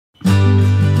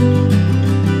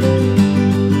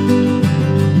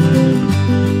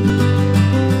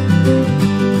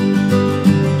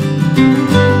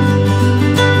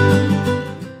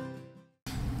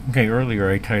Okay, earlier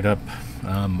I tied up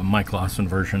a Mike Lawson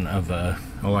version of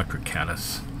Electric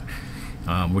Caddis,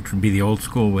 which would be the old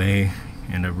school way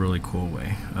and a really cool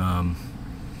way.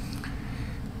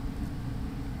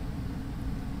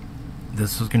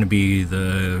 This is going to be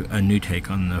a new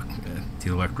take on the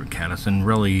Electric Caddis, and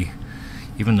really,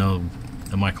 even though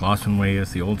the Mike Lawson way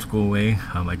is the old school way,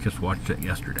 I just watched it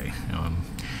yesterday,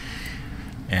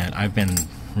 and I've been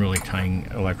really tying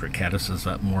Electric Caddises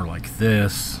up more like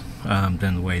this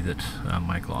than the way that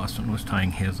Mike Lawson was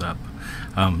tying his up,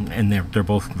 and they're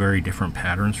both very different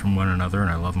patterns from one another, and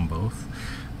I love them both.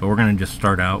 But we're going to just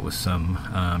start out with some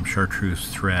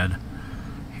chartreuse thread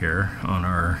here on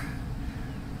our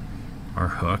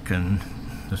hook, and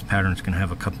this pattern is going to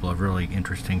have a couple of really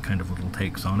interesting kind of little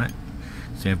takes on it.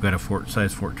 See, I've got a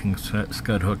size 14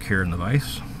 scud hook here in the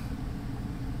vise.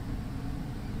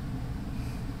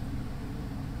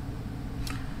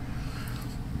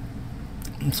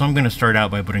 And so I'm going to start out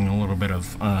by putting a little bit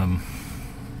of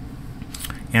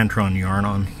Antron yarn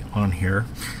on here.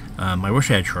 I wish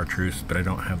I had chartreuse, but I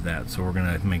don't have that, so we're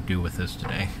going to make do with this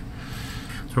today.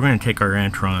 So we're going to take our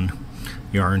Antron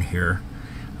yarn here,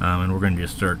 and we're going to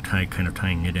just start kind of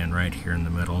tying it in right here in the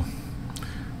middle.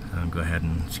 Go ahead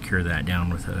and secure that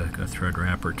down with a thread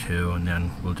wrap or two, and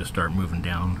then we'll just start moving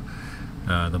down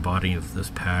the body of this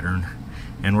pattern.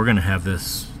 And we're going to have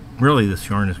this, really this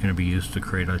yarn is going to be used to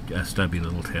create a stubby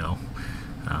little tail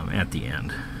at the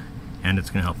end. And it's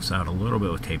going to help us out a little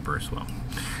bit with taper as well.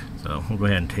 So we'll go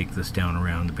ahead and take this down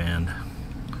around the bend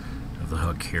of the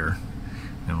hook here,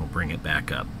 and we'll bring it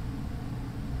back up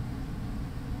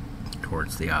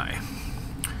towards the eye.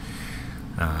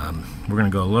 We're going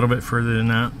to go a little bit further than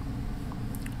that.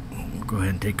 We'll go ahead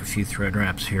and take a few thread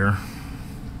wraps here.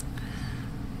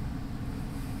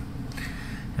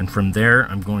 And from there,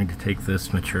 I'm going to take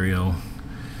this material.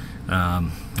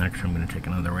 Actually, I'm going to take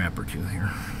another wrap or two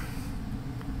here.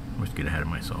 Always get ahead of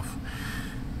myself.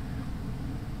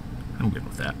 I'm good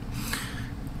with that.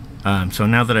 So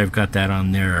now that I've got that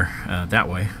on there that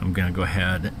way, I'm going to go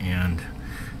ahead and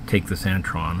take this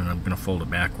Antron, and I'm going to fold it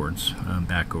backwards,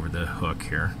 back over the hook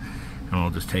here, and I'll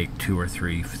just take 2 or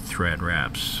 3 thread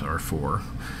wraps, or 4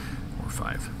 or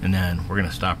 5, and then we're going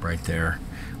to stop right there.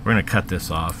 We're going to cut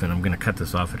this off, and I'm going to cut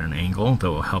this off at an angle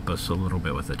that will help us a little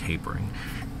bit with the tapering.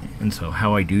 And so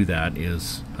how I do that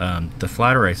is, the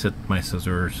flatter I set my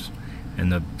scissors,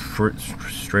 and the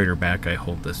straighter back I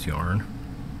hold this yarn,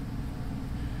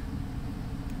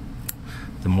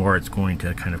 the more it's going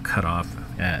to kind of cut off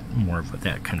at more of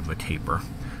that kind of a taper.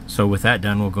 So with that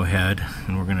done, we'll go ahead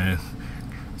and we're going to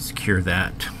secure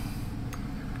that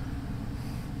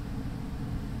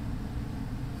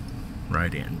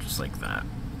right in, just like that.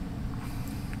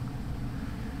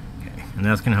 Okay, and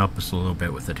that's going to help us a little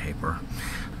bit with the taper.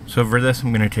 So for this,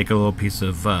 I'm going to take a little piece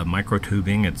of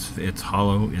microtubing. It's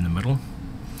hollow in the middle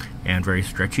and very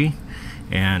stretchy,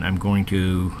 and I'm going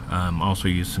to also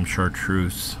use some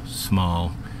chartreuse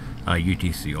small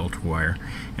UTC ultrawire,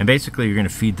 and basically you're going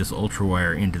to feed this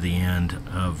ultrawire into the end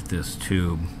of this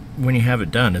tube. When you have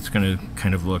it done, it's going to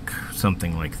kind of look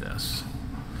something like this.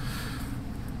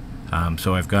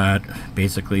 So I've got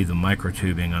basically the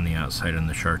microtubing on the outside and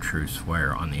the chartreuse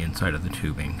wire on the inside of the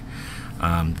tubing.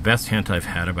 The best hint I've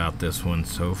had about this one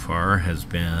so far has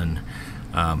been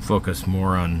focused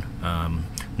more on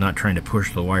not trying to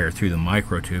push the wire through the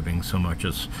microtubing so much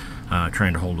as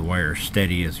trying to hold the wire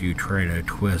steady as you try to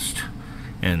twist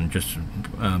and just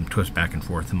twist back and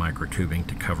forth the microtubing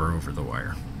to cover over the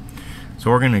wire. So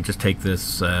we're going to just take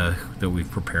this that we've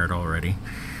prepared already,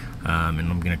 and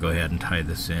I'm going to go ahead and tie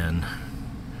this in.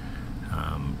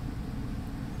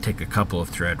 Take a couple of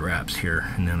thread wraps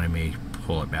here, and then I may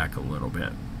pull it back a little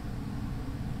bit.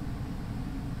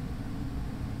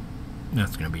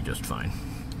 That's going to be just fine.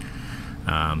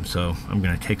 So I'm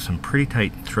going to take some pretty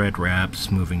tight thread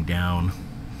wraps moving down,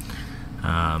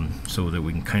 so that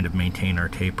we can kind of maintain our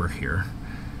taper here.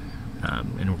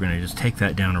 And we're going to just take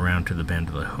that down around to the bend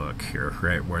of the hook here,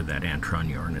 right where that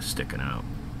Antron yarn is sticking out.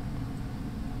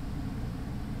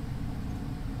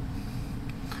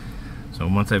 So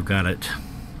once I've got it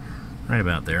right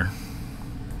about there,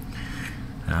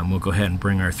 we'll go ahead and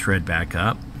bring our thread back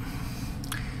up,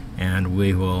 and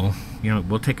we will,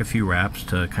 we'll take a few wraps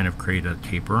to kind of create a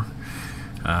taper,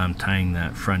 tying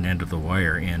that front end of the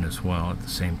wire in as well at the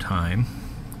same time.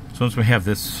 So once we have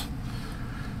this,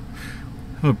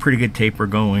 a pretty good taper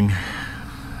going,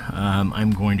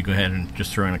 I'm going to go ahead and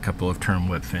just throw in a couple of turn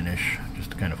whip finish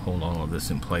just to kind of hold all of this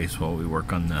in place while we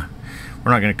work on the,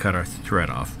 we're not going to cut our thread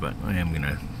off, but I am going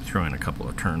to throw in a couple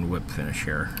of turn whip finish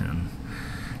here, and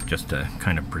just to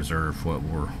kind of preserve what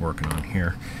we're working on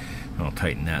here. I'll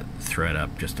tighten that thread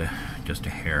up just a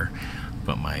hair.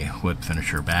 Put my whip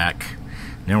finisher back.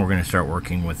 Now we're going to start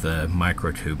working with the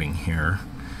microtubing here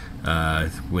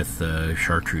with the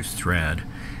chartreuse thread.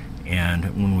 And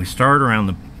when we start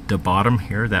around the bottom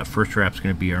here, that first wrap's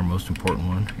going to be our most important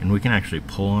one. And we can actually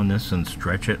pull on this and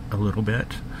stretch it a little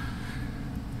bit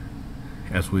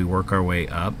as we work our way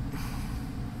up.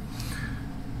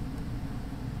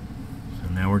 So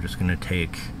now we're just going to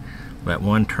let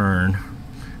one turn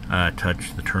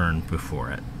touch the turn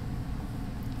before it.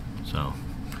 So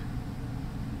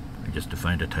I just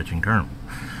defined a touching turn.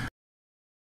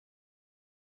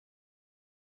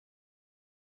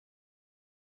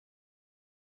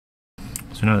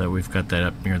 So now that we've got that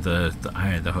up near the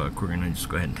eye of the hook, we're going to just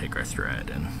go ahead and take our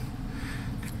thread and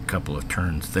a couple of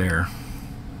turns there.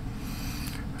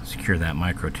 Secure that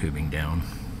microtubing down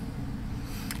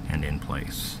and in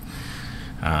place.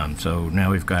 So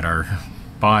now we've got our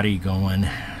body going.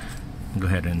 We'll go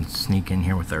ahead and sneak in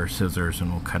here with our scissors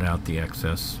and we'll cut out the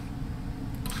excess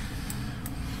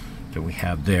that we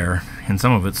have there. And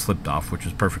some of it slipped off, which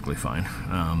is perfectly fine.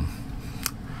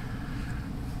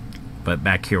 But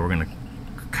back here we're going to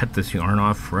cut this yarn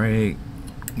off right,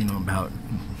 about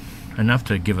enough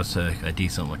to give us a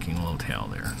decent looking little tail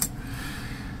there.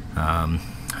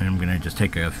 I'm going to just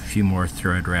take a few more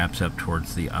thread wraps up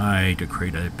towards the eye to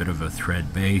create a bit of a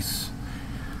thread base.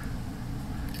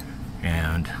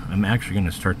 And I'm actually going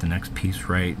to start the next piece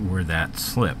right where that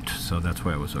slipped, so that's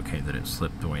why it was okay that it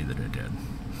slipped the way that it did.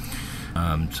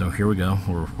 So here we go,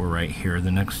 we're right here.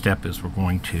 The next step is we're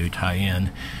going to tie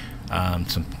in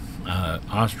some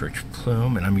ostrich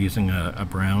plume, and I'm using a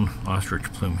brown ostrich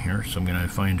plume here, so I'm going to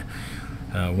find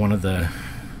one of the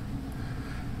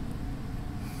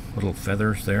little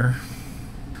feathers there.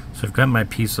 So I've got my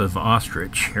piece of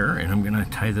ostrich here, and I'm going to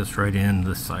tie this right in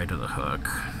the side of the hook.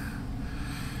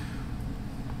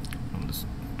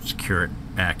 Secure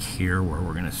it back here where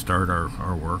we're going to start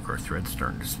our work. Our thread's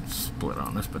starting to split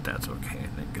on us, but that's okay, I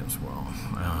think, as well.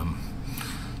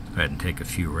 Go ahead and take a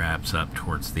few wraps up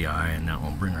towards the eye, and now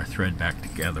we'll bring our thread back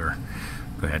together.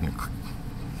 Go ahead and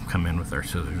come in with our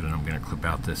scissors, and I'm going to clip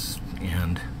out this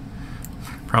end.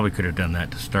 Probably could have done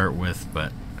that to start with,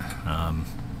 but I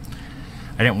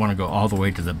didn't want to go all the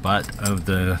way to the butt of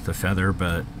the feather,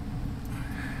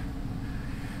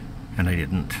 and I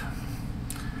didn't.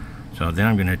 So then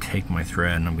I'm going to take my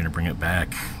thread and I'm going to bring it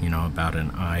back, about an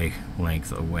eye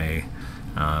length away,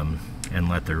 and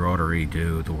let the rotary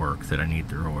do the work that I need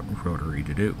the rotary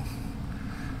to do.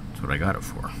 That's what I got it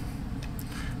for.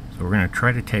 So we're going to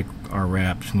try to take our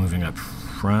wraps moving up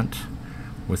front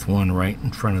with one right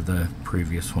in front of the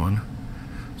previous one,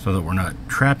 so that we're not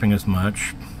trapping as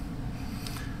much.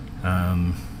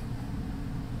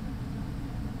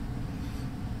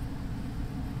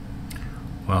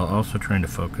 While also trying to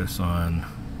focus on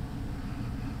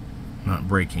not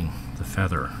breaking the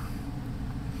feather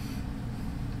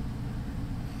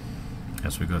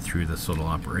as we go through this little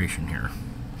operation here.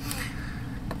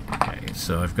 Okay,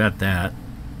 so I've got that.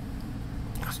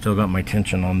 Still got my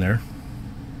tension on there.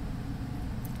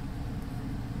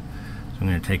 So I'm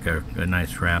going to take a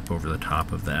nice wrap over the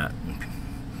top of that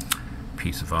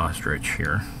piece of ostrich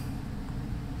here.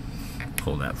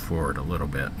 Pull that forward a little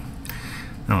bit.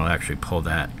 And I'll actually pull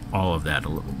all of that a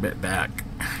little bit back.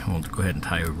 We'll go ahead and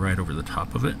tie it right over the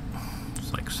top of it,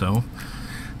 just like so.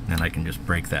 And then I can just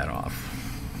break that off.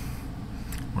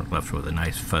 We're left with a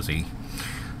nice fuzzy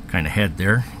kind of head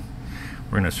there.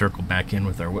 We're going to circle back in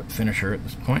with our whip finisher at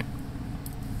this point.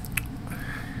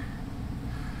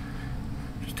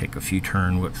 Just take a few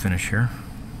turn whip finish here,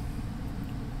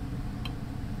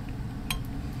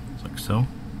 just like so.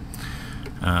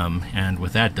 And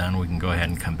with that done, we can go ahead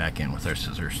and come back in with our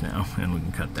scissors now, and we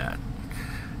can cut that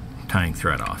tying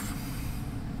thread off.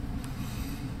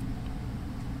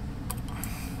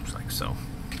 Just like so.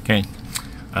 Okay,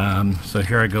 so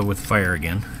here I go with fire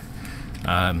again.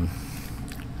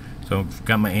 So I've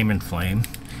got my aim and flame,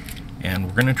 and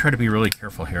we're going to try to be really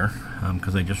careful here,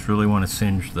 because I just really want to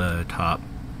singe the top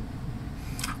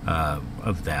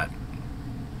of that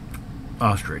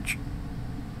ostrich.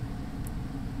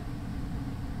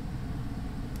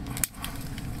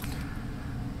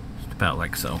 About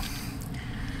like so.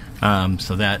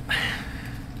 So that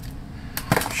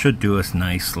should do us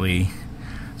nicely.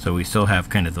 So we still have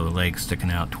kind of the legs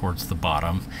sticking out towards the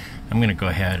bottom. I'm going to go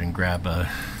ahead and grab a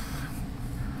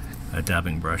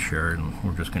dabbing brush here, and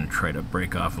we're just going to try to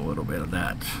break off a little bit of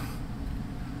that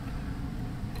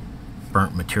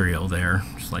burnt material there,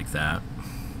 just like that.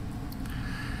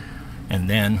 And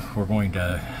then we're going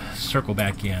to circle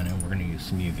back in, and we're going to use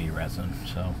some UV resin.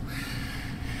 So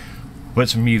Put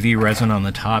some UV resin on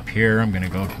the top here. I'm going to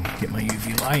go get my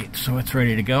UV light so it's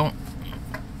ready to go.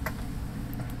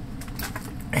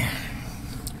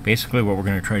 Basically what we're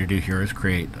going to try to do here is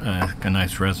create a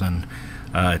nice resin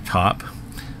top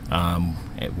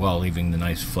while leaving the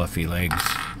nice fluffy legs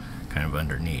kind of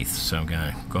underneath. So I'm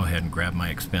going to go ahead and grab my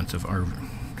expensive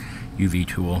UV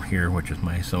tool here, which is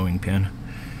my sewing pin.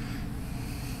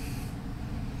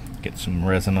 Get some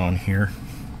resin on here.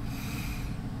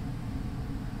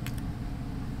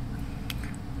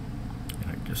 And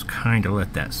I just kind of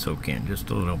let that soak in just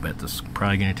a little bit. This is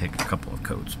probably going to take a couple of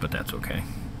coats, but that's okay.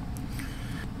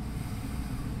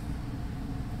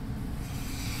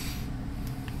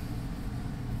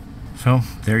 So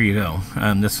there you go.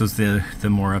 This is the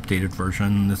more updated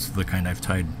version. This is the kind I've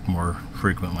tied more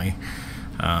frequently,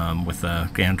 with the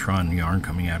Gantron yarn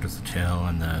coming out as the tail,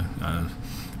 and the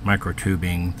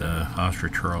microtubing, the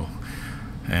ostrich herl,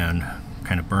 and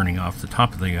kind of burning off the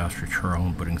top of the ostrich herl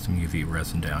and putting some UV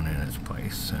resin down in its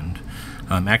place. And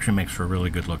actually makes for a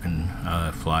really good looking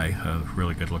fly, a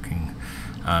really good looking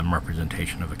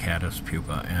representation of a caddis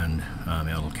pupa, and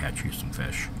it'll catch you some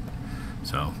fish.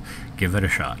 So give it a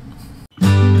shot.